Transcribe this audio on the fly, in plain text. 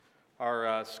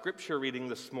Our scripture reading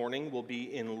this morning will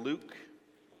be in Luke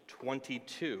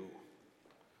 22.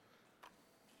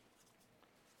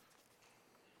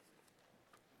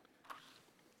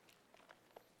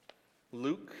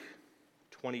 Luke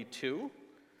 22.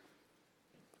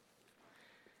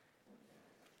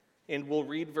 And we'll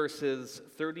read verses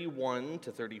 31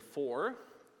 to 34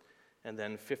 and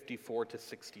then 54 to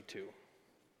 62.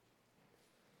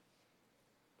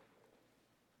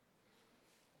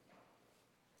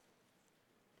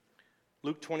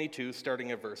 Luke 22,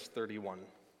 starting at verse 31.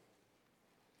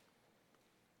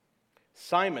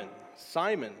 Simon,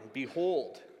 Simon,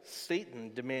 behold,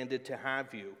 Satan demanded to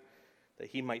have you, that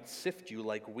he might sift you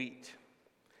like wheat.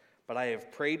 But I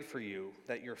have prayed for you,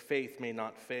 that your faith may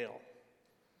not fail.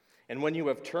 And when you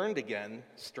have turned again,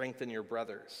 strengthen your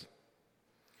brothers.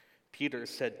 Peter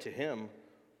said to him,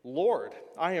 Lord,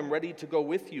 I am ready to go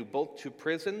with you, both to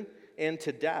prison and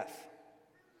to death.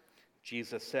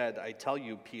 Jesus said, I tell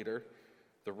you, Peter,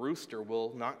 the rooster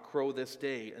will not crow this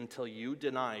day until you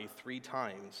deny 3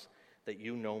 times that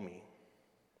you know me.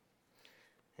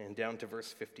 And down to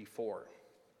verse 54.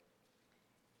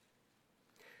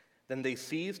 Then they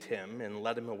seized him and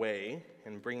led him away,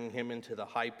 and bringing him into the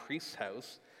high priest's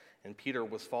house, and Peter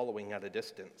was following at a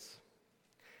distance.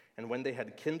 And when they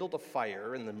had kindled a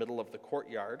fire in the middle of the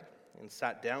courtyard and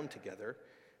sat down together,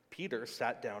 Peter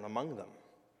sat down among them.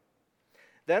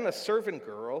 Then a servant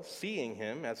girl, seeing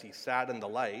him as he sat in the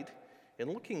light, and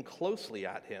looking closely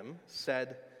at him,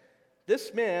 said,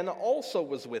 This man also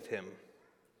was with him.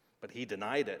 But he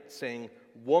denied it, saying,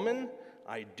 Woman,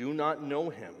 I do not know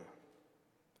him.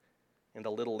 And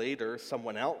a little later,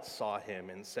 someone else saw him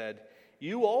and said,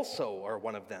 You also are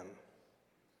one of them.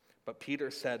 But Peter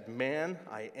said, Man,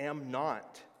 I am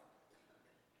not.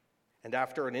 And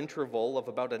after an interval of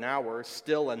about an hour,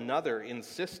 still another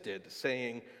insisted,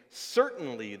 saying,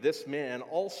 Certainly this man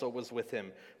also was with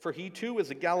him, for he too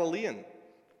is a Galilean.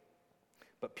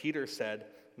 But Peter said,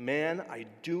 Man, I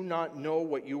do not know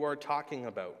what you are talking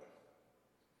about.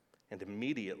 And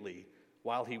immediately,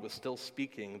 while he was still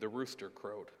speaking, the rooster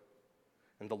crowed.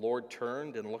 And the Lord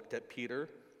turned and looked at Peter,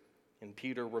 and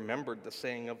Peter remembered the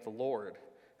saying of the Lord,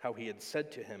 how he had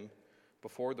said to him,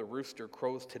 Before the rooster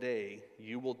crows today,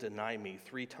 you will deny me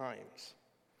 3 times.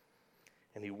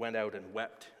 And he went out and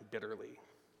wept bitterly.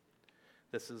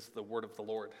 This is the word of the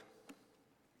Lord.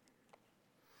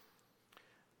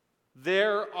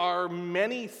 There are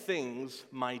many things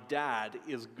my dad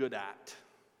is good at,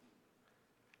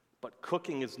 but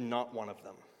cooking is not one of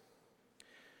them.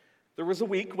 There was a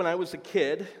week when I was a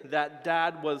kid that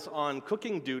dad was on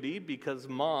cooking duty because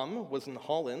mom was in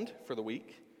Holland for the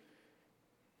week.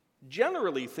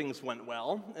 Generally, things went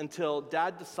well until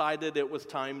Dad decided it was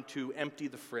time to empty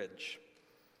the fridge.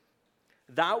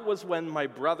 That was when my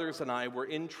brothers and I were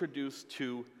introduced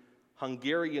to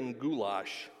Hungarian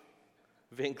goulash,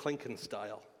 Van Klinken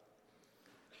style.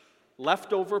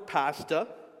 Leftover pasta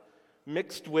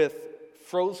mixed with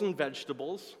frozen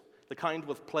vegetables, the kind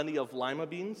with plenty of lima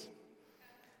beans,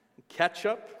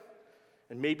 ketchup,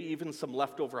 and maybe even some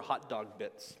leftover hot dog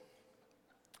bits.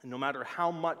 And no matter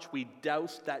how much we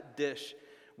doused that dish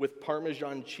with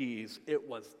Parmesan cheese, it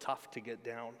was tough to get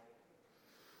down.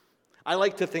 I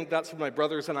like to think that's when my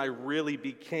brothers and I really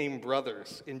became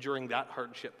brothers, enduring that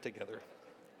hardship together.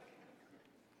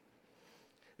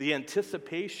 The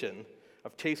anticipation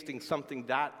of tasting something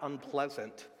that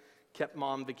unpleasant kept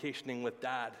Mom vacationing with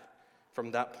Dad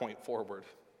from that point forward.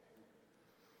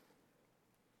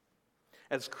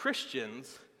 As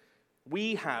Christians,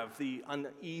 we have the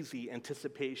uneasy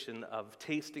anticipation of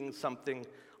tasting something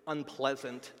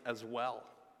unpleasant as well.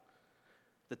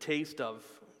 The taste of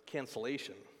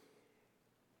cancellation.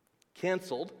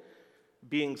 Canceled,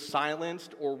 being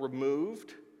silenced or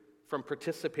removed from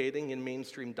participating in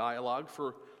mainstream dialogue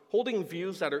for holding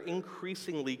views that are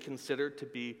increasingly considered to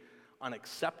be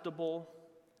unacceptable,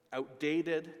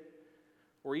 outdated,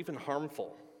 or even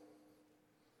harmful.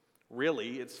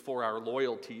 Really, it's for our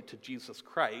loyalty to Jesus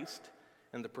Christ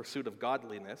and the pursuit of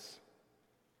godliness.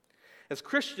 As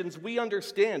Christians, we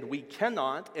understand we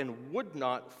cannot and would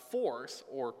not force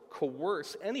or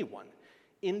coerce anyone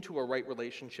into a right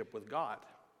relationship with God.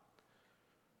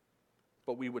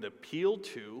 But we would appeal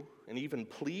to and even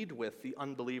plead with the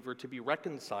unbeliever to be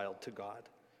reconciled to God.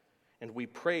 And we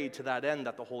pray to that end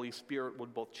that the Holy Spirit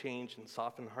would both change and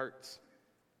soften hearts.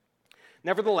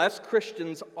 Nevertheless,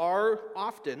 Christians are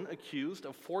often accused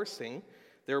of forcing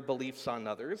their beliefs on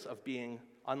others, of being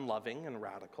unloving and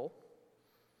radical,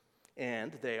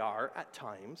 and they are, at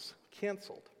times,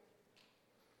 canceled.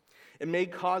 It may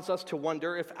cause us to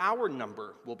wonder if our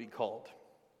number will be called,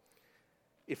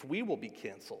 if we will be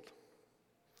canceled.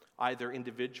 either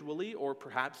individually or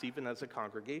perhaps even as a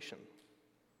congregation.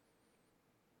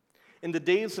 In the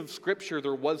days of Scripture,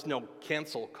 there was no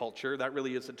cancel culture. That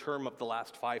really is a term of the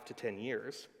last 5 to 10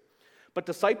 years. But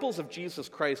disciples of Jesus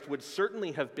Christ would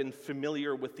certainly have been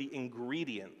familiar with the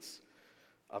ingredients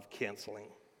of canceling.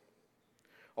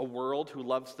 A world who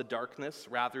loves the darkness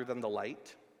rather than the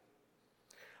light.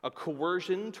 A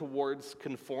coercion towards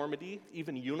conformity,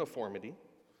 even uniformity.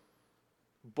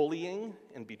 Bullying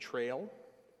and betrayal.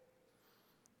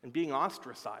 And being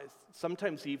ostracized,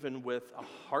 sometimes even with a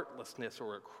heartlessness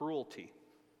or a cruelty.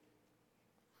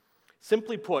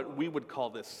 Simply put, we would call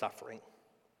this suffering.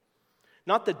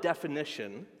 Not the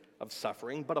definition of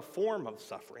suffering, but a form of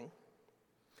suffering.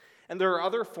 And there are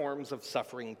other forms of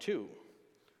suffering too,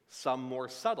 some more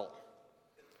subtle,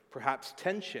 perhaps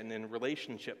tension in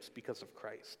relationships because of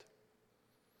Christ.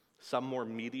 Some more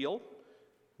medial,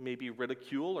 maybe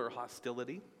ridicule or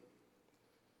hostility.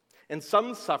 And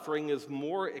some suffering is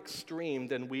more extreme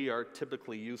than we are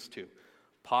typically used to.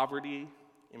 Poverty,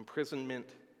 imprisonment,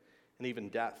 and even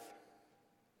death.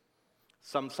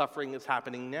 Some suffering is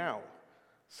happening now.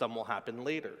 Some will happen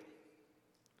later.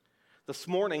 This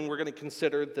morning, we're going to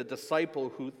consider the disciple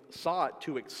who sought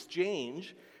to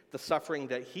exchange the suffering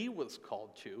that he was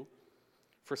called to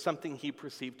for something he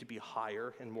perceived to be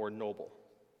higher and more noble.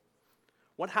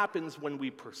 What happens when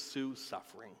we pursue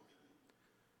suffering?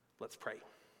 Let's pray.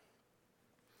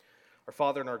 Our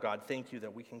Father and our God, thank you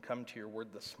that we can come to your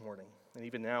word this morning. And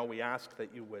even now we ask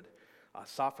that you would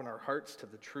soften our hearts to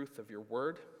the truth of your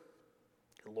word.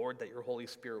 And Lord, that your Holy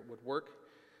Spirit would work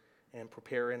and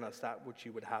prepare in us that which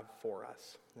you would have for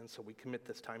us. And so we commit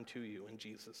this time to you in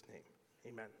Jesus' name.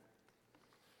 Amen.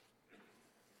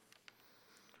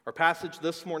 Our passage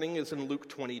this morning is in Luke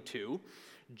 22.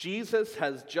 Jesus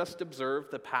has just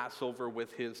observed the Passover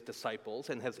with his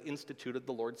disciples and has instituted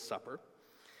the Lord's Supper.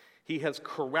 He has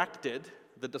corrected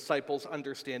the disciples'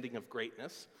 understanding of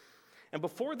greatness. And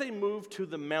before they move to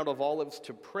the Mount of Olives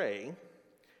to pray,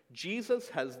 Jesus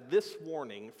has this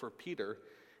warning for Peter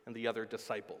and the other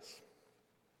disciples.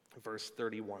 Verse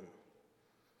 31.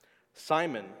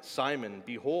 Simon, Simon,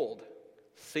 behold,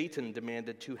 Satan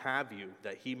demanded to have you,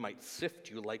 that he might sift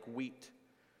you like wheat.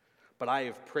 But I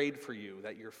have prayed for you,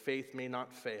 that your faith may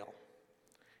not fail.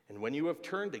 And when you have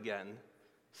turned again,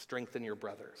 strengthen your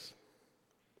brothers.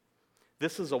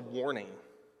 This is a warning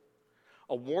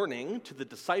to the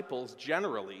disciples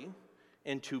generally,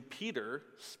 and to Peter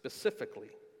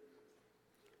specifically.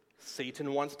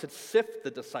 Satan wants to sift the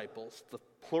disciples. The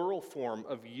plural form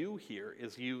of you here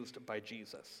is used by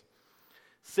Jesus.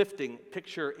 Sifting,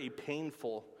 picture a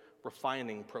painful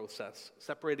refining process,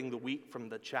 separating the wheat from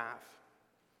the chaff.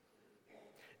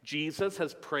 Jesus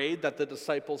has prayed that the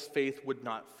disciples' faith would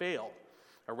not fail,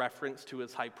 a reference to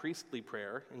his high priestly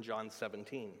prayer in John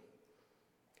 17.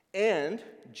 And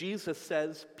Jesus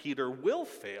says Peter will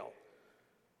fail,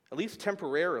 at least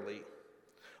temporarily.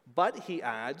 But he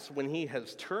adds, when he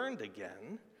has turned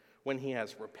again, when he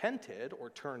has repented or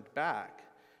turned back,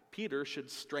 Peter should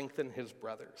strengthen his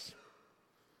brothers.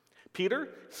 Peter,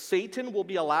 Satan will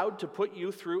be allowed to put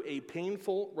you through a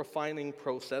painful refining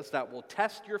process that will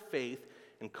test your faith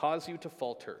and cause you to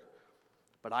falter.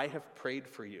 But I have prayed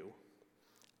for you.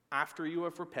 After you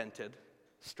have repented,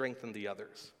 strengthen the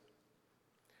others.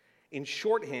 In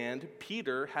shorthand,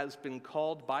 Peter has been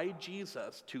called by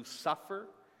Jesus to suffer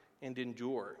and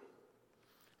endure.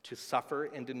 To suffer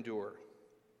and endure.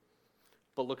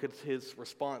 But look at his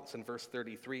response in verse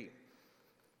 33.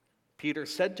 Peter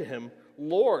said to him,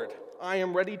 Lord, I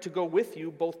am ready to go with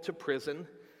you both to prison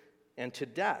and to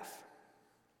death.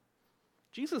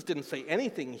 Jesus didn't say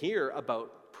anything here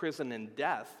about prison and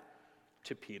death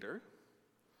to Peter.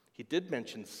 He did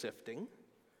mention sifting,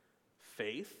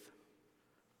 faith,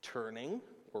 turning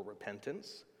or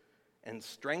repentance, and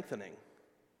strengthening,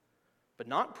 but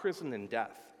not prison and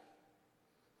death.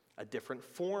 A different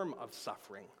form of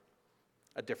suffering,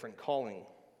 a different calling.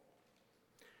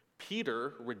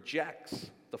 Peter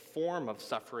rejects the form of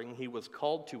suffering he was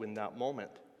called to in that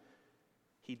moment.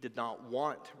 He did not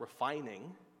want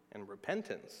refining and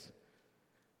repentance.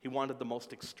 He wanted the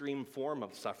most extreme form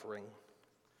of suffering,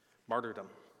 martyrdom.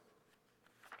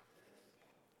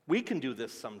 We can do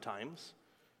this sometimes.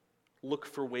 Look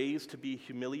for ways to be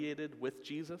humiliated with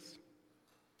Jesus.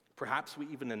 Perhaps we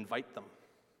even invite them.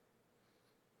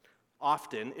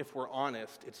 Often, if we're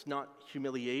honest, it's not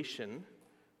humiliation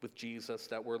with Jesus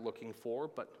that we're looking for,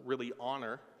 but really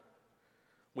honor.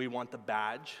 We want the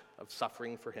badge of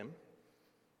suffering for him.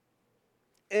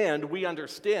 And we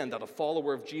understand that a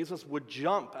follower of Jesus would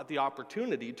jump at the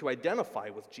opportunity to identify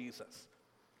with Jesus.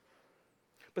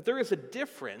 But there is a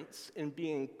difference in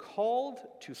being called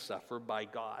to suffer by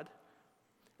God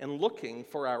and looking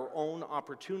for our own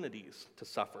opportunities to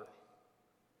suffer.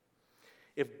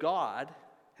 If God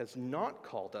has not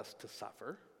called us to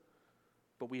suffer,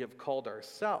 but we have called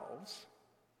ourselves,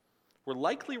 we're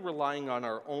likely relying on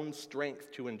our own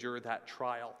strength to endure that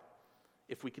trial,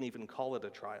 if we can even call it a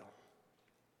trial.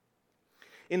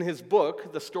 In his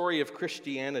book, The Story of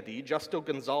Christianity, Justo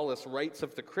Gonzalez writes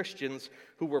of the Christians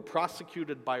who were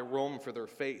prosecuted by Rome for their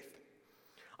faith.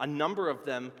 A number of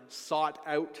them sought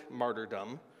out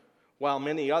martyrdom, while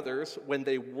many others, when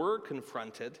they were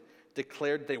confronted,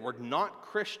 declared they were not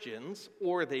Christians,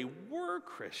 or they were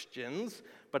Christians,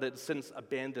 but had since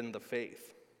abandoned the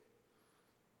faith.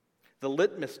 The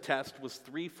litmus test was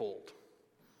threefold,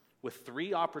 with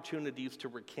 3 opportunities to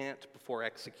recant before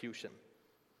execution: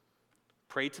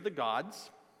 pray to the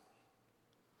gods,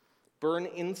 burn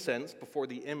incense before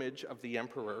the image of the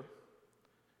emperor,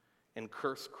 and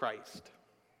curse Christ.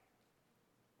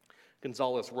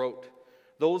 Gonzalez wrote,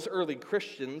 "Those early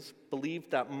Christians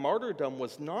believed that martyrdom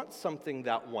was not something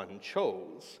that one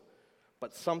chose,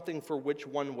 but something for which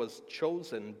one was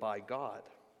chosen by God.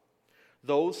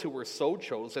 Those who were so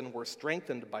chosen were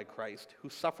strengthened by Christ, who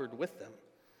suffered with them,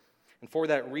 and for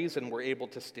that reason were able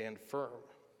to stand firm.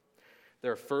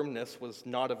 Their firmness was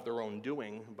not of their own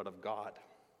doing, but of God."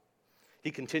 He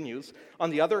continues,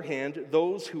 "On the other hand,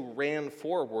 those who ran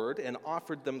forward and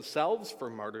offered themselves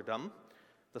for martyrdom,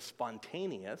 the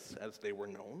spontaneous, as they were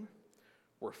known,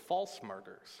 were false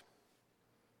martyrs."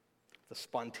 The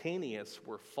spontaneous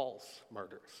were false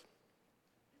martyrs.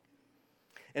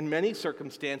 In many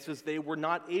circumstances, they were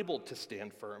not able to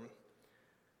stand firm,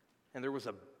 and there was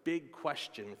a big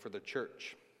question for the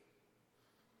church.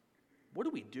 What do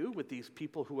we do with these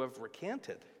people who have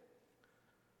recanted?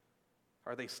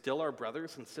 Are they still our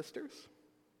brothers and sisters?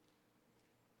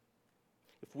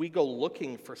 If we go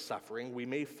looking for suffering, we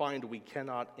may find we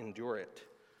cannot endure it,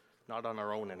 not on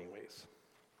our own anyways.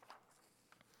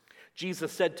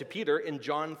 Jesus said to Peter in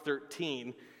John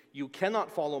 13, "You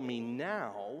cannot follow me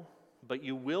now, but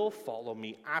you will follow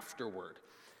me afterward,"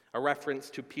 a reference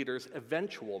to Peter's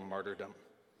eventual martyrdom.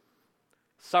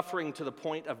 Suffering to the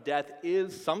point of death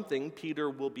is something Peter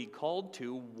will be called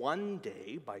to one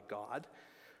day by God,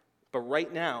 but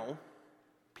right now,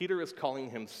 Peter is calling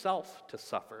himself to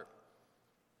suffer.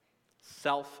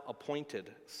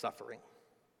 Self-appointed suffering.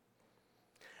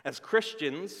 As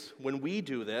Christians, when we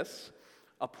do this,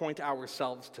 appoint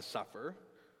ourselves to suffer,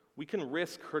 we can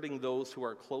risk hurting those who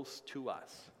are close to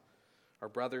us, our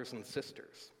brothers and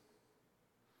sisters.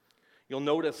 You'll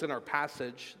notice in our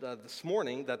passage this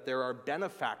morning that there are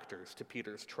benefactors to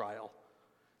Peter's trial,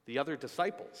 the other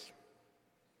disciples.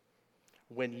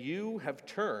 When you have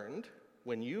turned,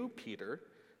 when you, Peter,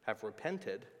 have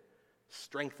repented,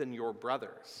 strengthen your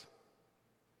brothers.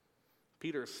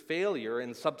 Peter's failure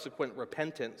and subsequent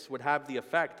repentance would have the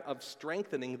effect of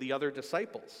strengthening the other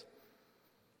disciples.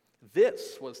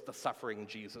 This was the suffering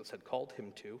Jesus had called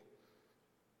him to.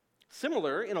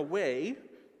 Similar, in a way,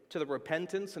 to the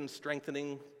repentance and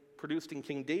strengthening produced in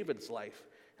King David's life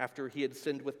after he had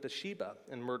sinned with Bathsheba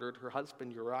and murdered her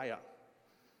husband Uriah.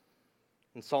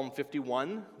 In Psalm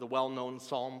 51, the well-known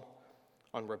psalm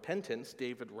on repentance,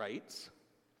 David writes,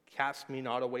 "Cast me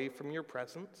not away from your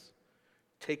presence.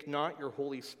 Take not your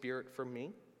Holy Spirit from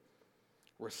me.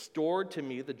 Restore to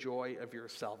me the joy of your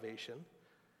salvation,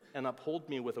 and uphold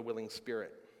me with a willing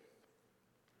spirit."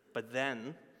 But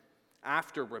then,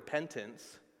 after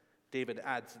repentance, David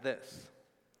adds this,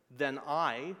 "Then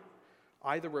I,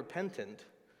 the repentant,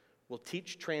 will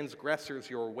teach transgressors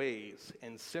your ways,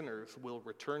 and sinners will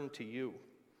return to you."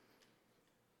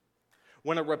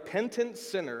 When a repentant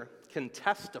sinner can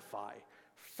testify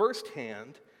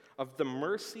firsthand of the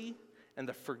mercy and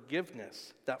the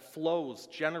forgiveness that flows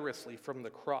generously from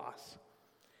the cross,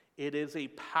 it is a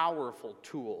powerful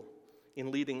tool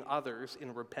in leading others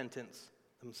in repentance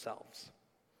themselves.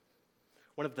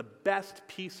 One of the best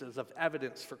pieces of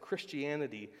evidence for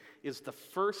Christianity is the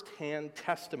first-hand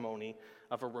testimony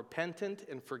of a repentant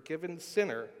and forgiven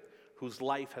sinner whose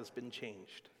life has been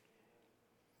changed.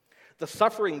 The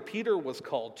suffering Peter was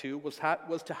called to was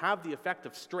to have the effect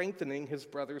of strengthening his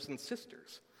brothers and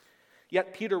sisters.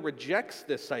 Yet Peter rejects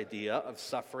this idea of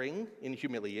suffering in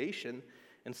humiliation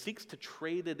and seeks to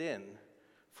trade it in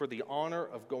for the honor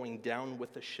of going down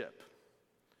with the ship.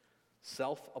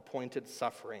 Self-appointed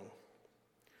suffering,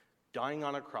 dying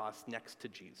on a cross next to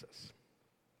Jesus.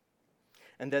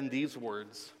 And then these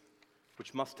words,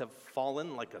 which must have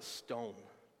fallen like a stone.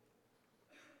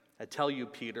 "I tell you,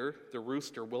 Peter, the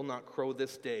rooster will not crow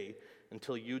this day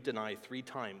until you deny 3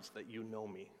 times that you know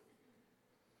me."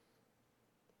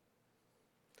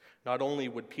 Not only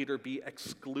would Peter be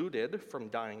excluded from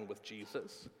dying with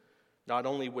Jesus, not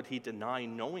only would he deny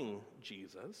knowing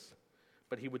Jesus,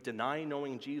 but he would deny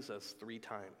knowing Jesus 3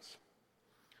 times.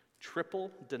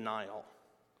 Triple denial.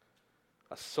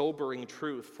 A sobering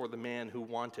truth for the man who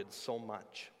wanted so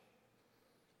much.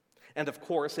 And of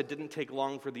course, it didn't take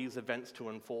long for these events to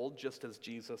unfold, just as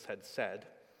Jesus had said.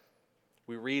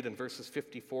 We read in verses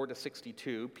 54 to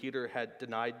 62, Peter had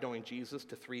denied knowing Jesus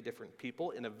to 3 different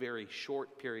people in a very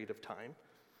short period of time.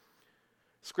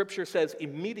 Scripture says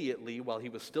immediately while he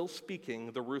was still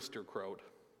speaking, the rooster crowed.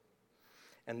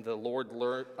 And the Lord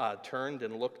turned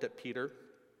and looked at Peter,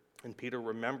 and Peter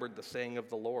remembered the saying of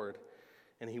the Lord,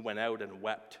 and he went out and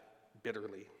wept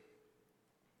bitterly.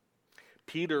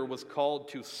 Peter was called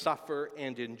to suffer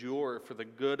and endure for the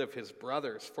good of his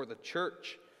brothers, for the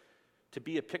church, to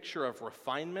be a picture of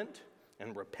refinement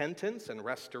and repentance and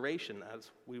restoration, as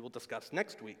we will discuss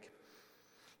next week.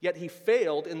 Yet he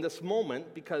failed in this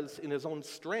moment because in his own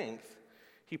strength,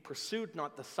 he pursued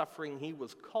not the suffering he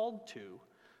was called to,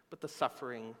 but the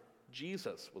suffering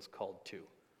Jesus was called to.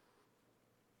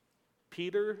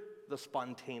 Peter the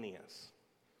spontaneous.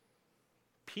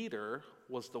 Peter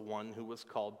was the one who was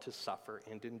called to suffer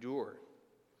and endure.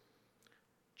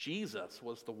 Jesus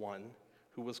was the one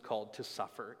who was called to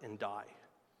suffer and die,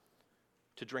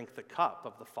 to drink the cup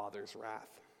of the Father's wrath.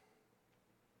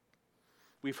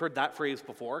 We've heard that phrase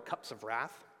before, cups of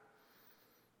wrath.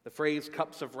 The phrase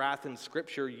cups of wrath in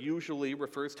Scripture usually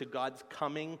refers to God's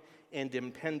coming and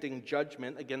impending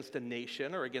judgment against a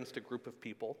nation or against a group of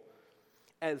people.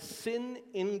 As sin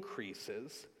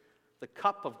increases, the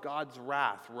cup of God's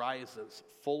wrath rises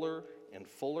fuller and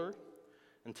fuller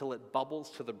until it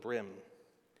bubbles to the brim,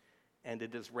 and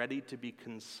it is ready to be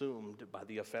consumed by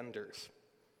the offenders.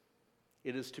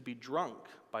 It is to be drunk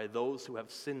by those who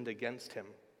have sinned against him.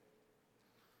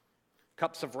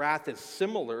 Cups of wrath is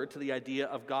similar to the idea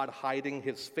of God hiding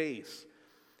his face,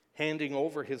 handing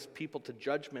over his people to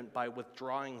judgment by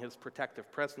withdrawing his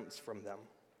protective presence from them.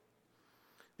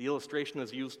 The illustration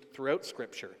is used throughout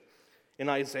Scripture. In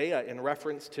Isaiah, in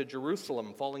reference to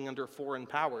Jerusalem falling under foreign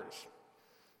powers.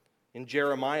 In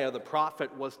Jeremiah, the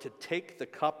prophet was to take the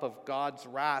cup of God's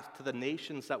wrath to the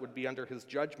nations that would be under his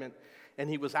judgment, and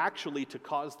he was actually to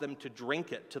cause them to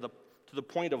drink it to the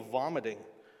point of vomiting.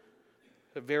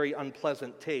 A very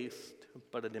unpleasant taste,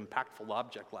 but an impactful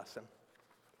object lesson.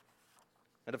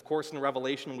 And of course, in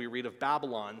Revelation, we read of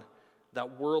Babylon,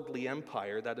 that worldly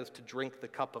empire that is to drink the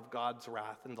cup of God's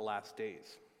wrath in the last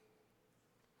days.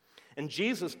 And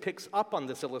Jesus picks up on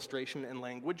this illustration and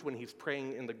language when he's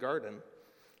praying in the garden.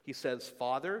 He says,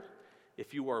 "Father,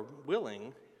 if you are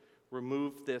willing,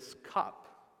 remove this cup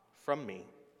from me."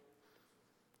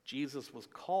 Jesus was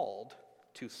called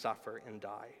to suffer and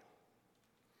die.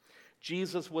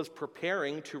 Jesus was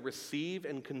preparing to receive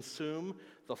and consume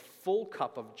the full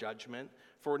cup of judgment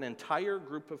for an entire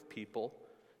group of people,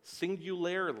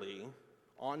 singularly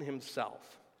on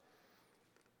himself.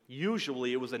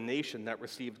 Usually it was a nation that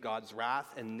received God's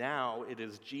wrath, and now it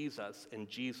is Jesus and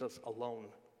Jesus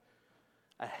alone.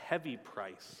 A heavy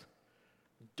price,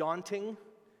 daunting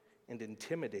and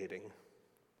intimidating.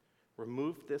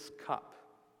 Remove this cup,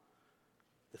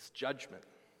 this judgment.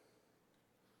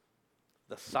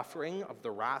 The suffering of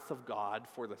the wrath of God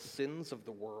for the sins of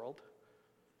the world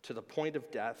to the point of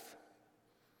death,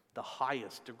 the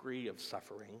highest degree of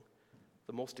suffering,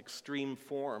 the most extreme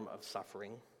form of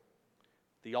suffering,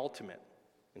 the ultimate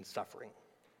in suffering.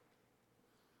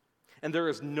 And there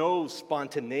is no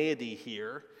spontaneity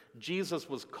here. Jesus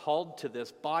was called to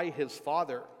this by his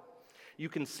Father. You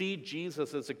can see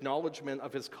Jesus' acknowledgement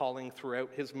of his calling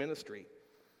throughout his ministry.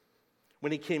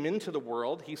 When he came into the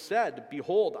world, he said,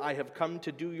 "Behold, I have come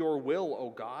to do your will, O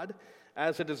God,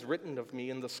 as it is written of me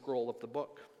in the scroll of the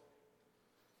book."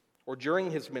 Or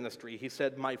during his ministry, he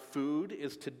said, "My food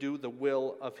is to do the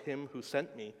will of him who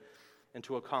sent me and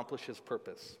to accomplish his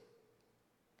purpose."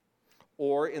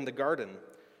 Or in the garden,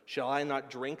 "Shall I not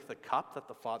drink the cup that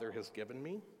the Father has given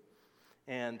me?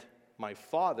 And my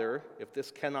Father, if this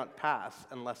cannot pass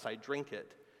unless I drink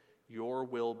it, your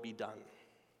will be done."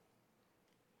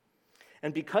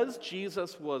 And because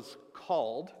Jesus was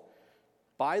called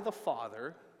by the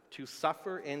Father to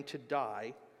suffer and to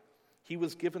die, he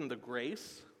was given the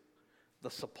grace,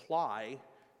 the supply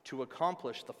to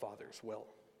accomplish the Father's will,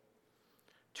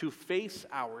 to face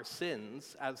our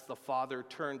sins as the Father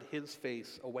turned his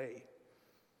face away,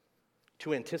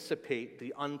 to anticipate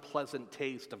the unpleasant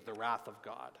taste of the wrath of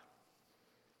God.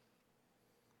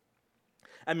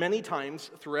 And many times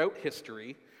throughout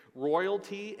history,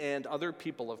 royalty and other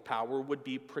people of power would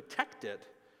be protected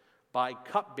by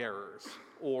cupbearers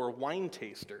or wine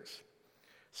tasters.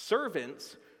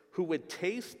 Servants who would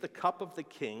taste the cup of the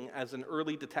king as an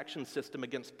early detection system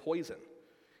against poison.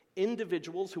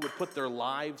 Individuals who would put their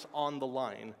lives on the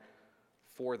line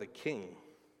for the king.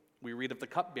 We read of the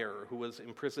cupbearer who was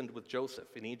imprisoned with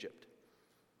Joseph in Egypt.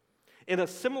 In a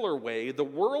similar way, the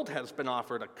world has been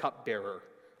offered a cupbearer,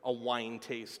 a wine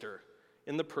taster,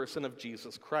 in the person of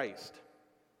Jesus Christ.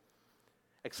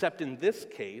 Except in this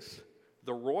case,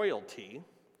 the royalty,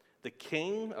 the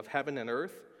King of heaven and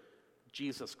earth,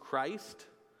 Jesus Christ,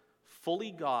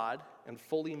 fully God and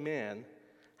fully man,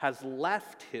 has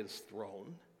left his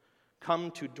throne,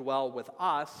 come to dwell with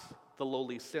us, the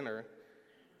lowly sinner,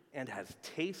 and has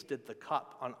tasted the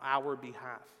cup on our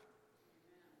behalf.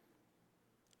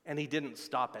 And he didn't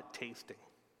stop at tasting.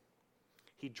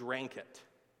 He drank it,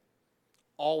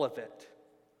 all of it,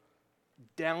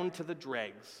 down to the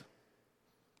dregs,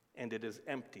 and it is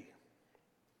empty.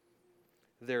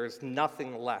 There is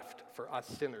nothing left for us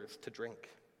sinners to drink.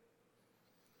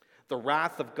 The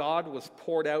wrath of God was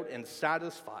poured out and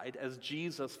satisfied as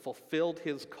Jesus fulfilled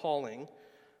his calling,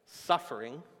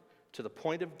 suffering to the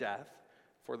point of death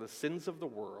for the sins of the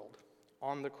world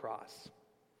on the cross.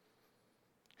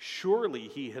 Surely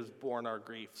he has borne our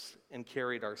griefs and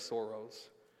carried our sorrows,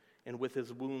 and with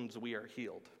his wounds we are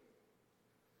healed.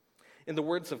 In the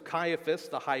words of Caiaphas,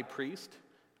 the high priest,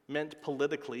 meant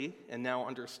politically and now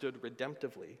understood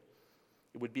redemptively,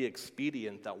 it would be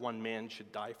expedient that one man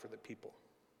should die for the people.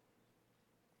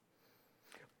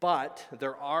 But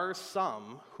there are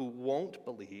some who won't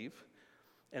believe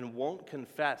and won't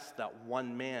confess that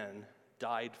one man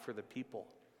died for the people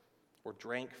or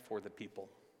drank for the people.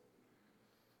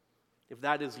 If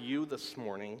that is you this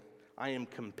morning, I am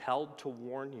compelled to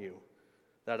warn you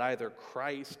that either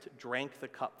Christ drank the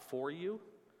cup for you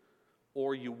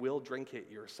or you will drink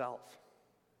it yourself.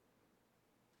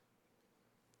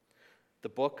 The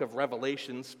book of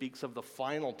Revelation speaks of the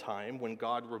final time when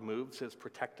God removes his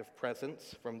protective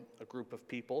presence from a group of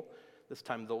people, this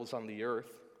time those on the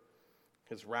earth.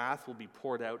 His wrath will be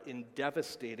poured out in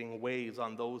devastating ways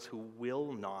on those who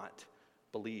will not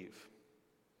believe.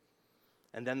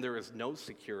 And then there is no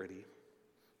security,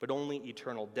 but only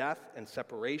eternal death and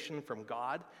separation from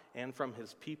God and from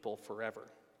his people forever.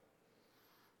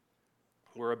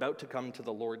 We're about to come to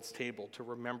the Lord's table to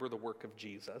remember the work of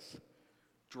Jesus,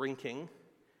 drinking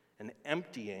and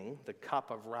emptying the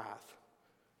cup of wrath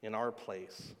in our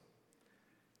place.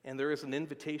 And there is an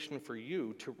invitation for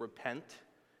you to repent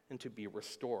and to be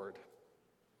restored.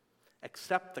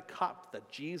 Accept the cup that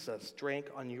Jesus drank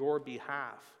on your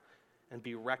behalf and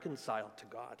be reconciled to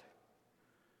God.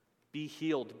 Be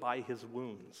healed by his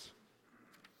wounds.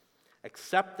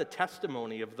 Accept the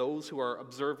testimony of those who are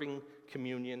observing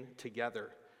communion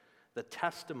together, the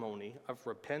testimony of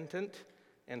repentant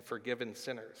and forgiven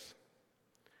sinners.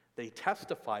 They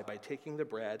testify by taking the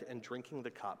bread and drinking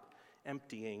the cup,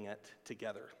 emptying it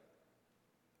together.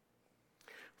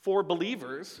 For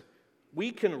believers,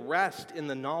 we can rest in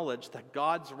the knowledge that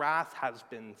God's wrath has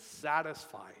been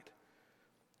satisfied.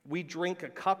 We drink a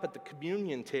cup at the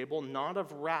communion table, not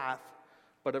of wrath,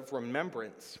 but of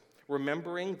remembrance,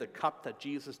 remembering the cup that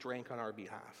Jesus drank on our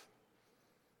behalf.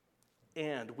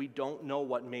 And we don't know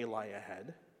what may lie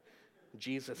ahead.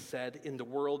 Jesus said, "In the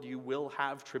world you will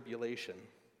have tribulation."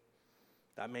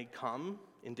 That may come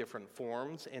in different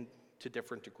forms and to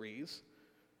different degrees.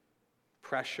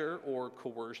 Pressure or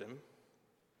coercion,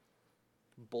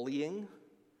 bullying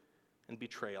and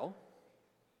betrayal,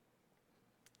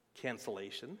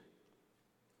 cancellation,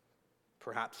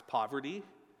 perhaps poverty,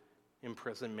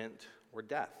 imprisonment, or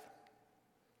death.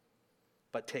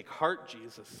 But take heart,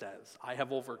 Jesus says, I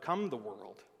have overcome the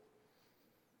world.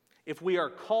 If we are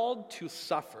called to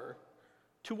suffer,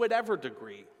 to whatever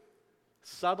degree,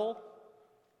 subtle,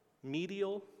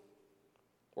 medial,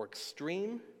 or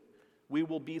extreme, we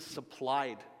will be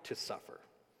supplied to suffer.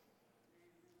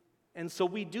 And so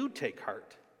we do take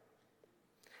heart.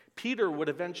 Peter would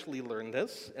eventually learn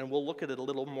this, and we'll look at it a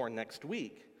little more next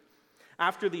week.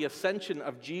 After the ascension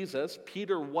of Jesus,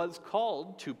 Peter was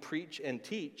called to preach and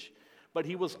teach, but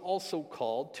he was also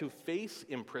called to face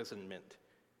imprisonment,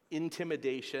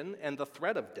 intimidation, and the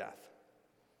threat of death.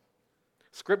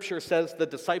 Scripture says the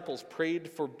disciples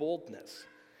prayed for boldness,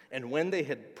 and when they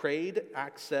had prayed,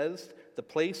 Acts says, the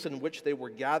place in which they were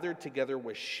gathered together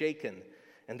was shaken,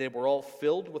 and they were all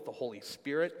filled with the Holy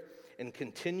Spirit and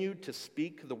continued to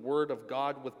speak the word of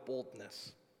God with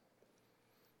boldness.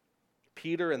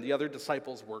 Peter and the other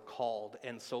disciples were called,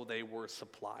 and so they were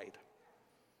supplied.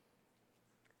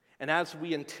 And as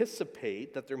we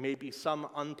anticipate that there may be some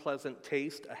unpleasant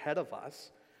taste ahead of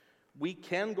us, we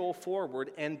can go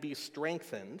forward and be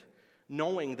strengthened,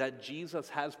 knowing that Jesus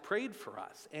has prayed for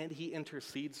us and he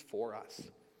intercedes for us.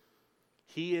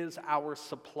 He is our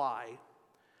supply,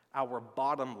 our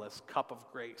bottomless cup of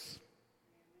grace.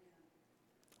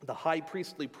 The high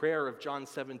priestly prayer of John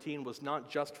 17 was not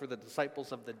just for the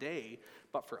disciples of the day,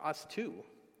 but for us too.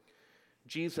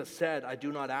 Jesus said, "I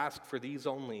do not ask for these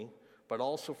only, but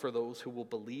also for those who will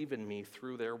believe in me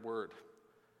through their word."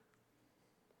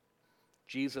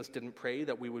 Jesus didn't pray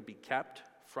that we would be kept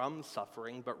from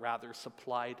suffering, but rather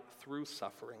supplied through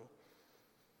suffering.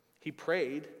 He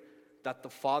prayed that the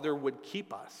Father would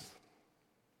keep us,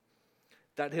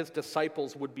 that his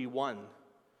disciples would be one,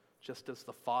 just as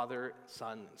the Father,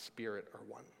 Son, and Spirit are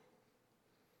one.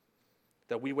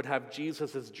 That we would have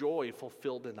Jesus' joy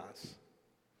fulfilled in us,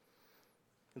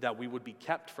 that we would be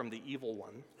kept from the evil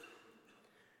one,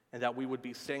 and that we would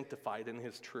be sanctified in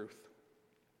his truth.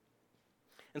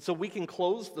 And so we can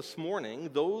close this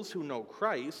morning, those who know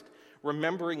Christ,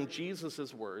 remembering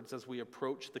Jesus' words as we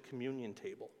approach the communion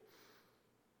table.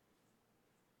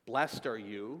 Blessed are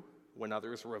you when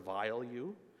others revile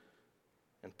you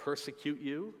and persecute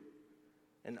you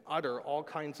and utter all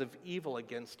kinds of evil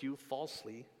against you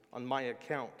falsely on my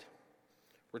account.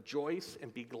 Rejoice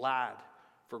and be glad,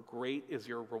 for great is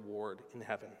your reward in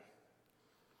heaven.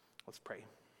 Let's pray.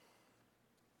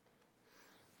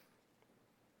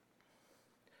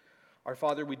 Our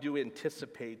Father, we do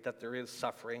anticipate that there is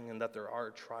suffering and that there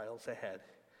are trials ahead.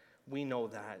 We know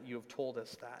that. You have told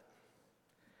us that.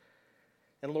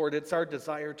 And Lord, it's our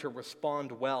desire to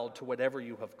respond well to whatever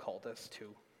you have called us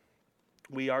to.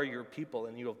 We are your people,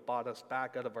 and you have bought us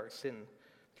back out of our sin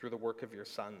through the work of your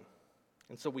Son.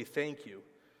 And so we thank you.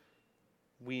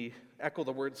 We echo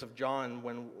the words of John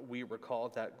when we recall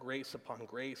that grace upon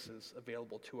grace is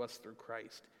available to us through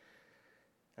Christ,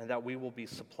 and that we will be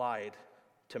supplied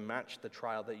to match the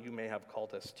trial that you may have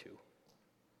called us to.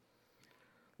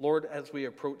 Lord, as we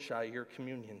approach your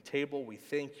communion table, we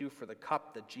thank you for the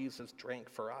cup that Jesus drank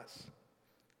for us,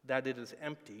 that it is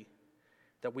empty,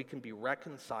 that we can be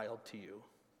reconciled to you,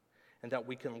 and that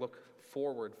we can look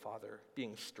forward, Father,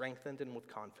 being strengthened and with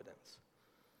confidence.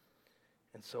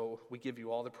 And so we give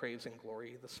you all the praise and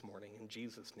glory this morning. In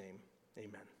Jesus' name,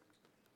 amen.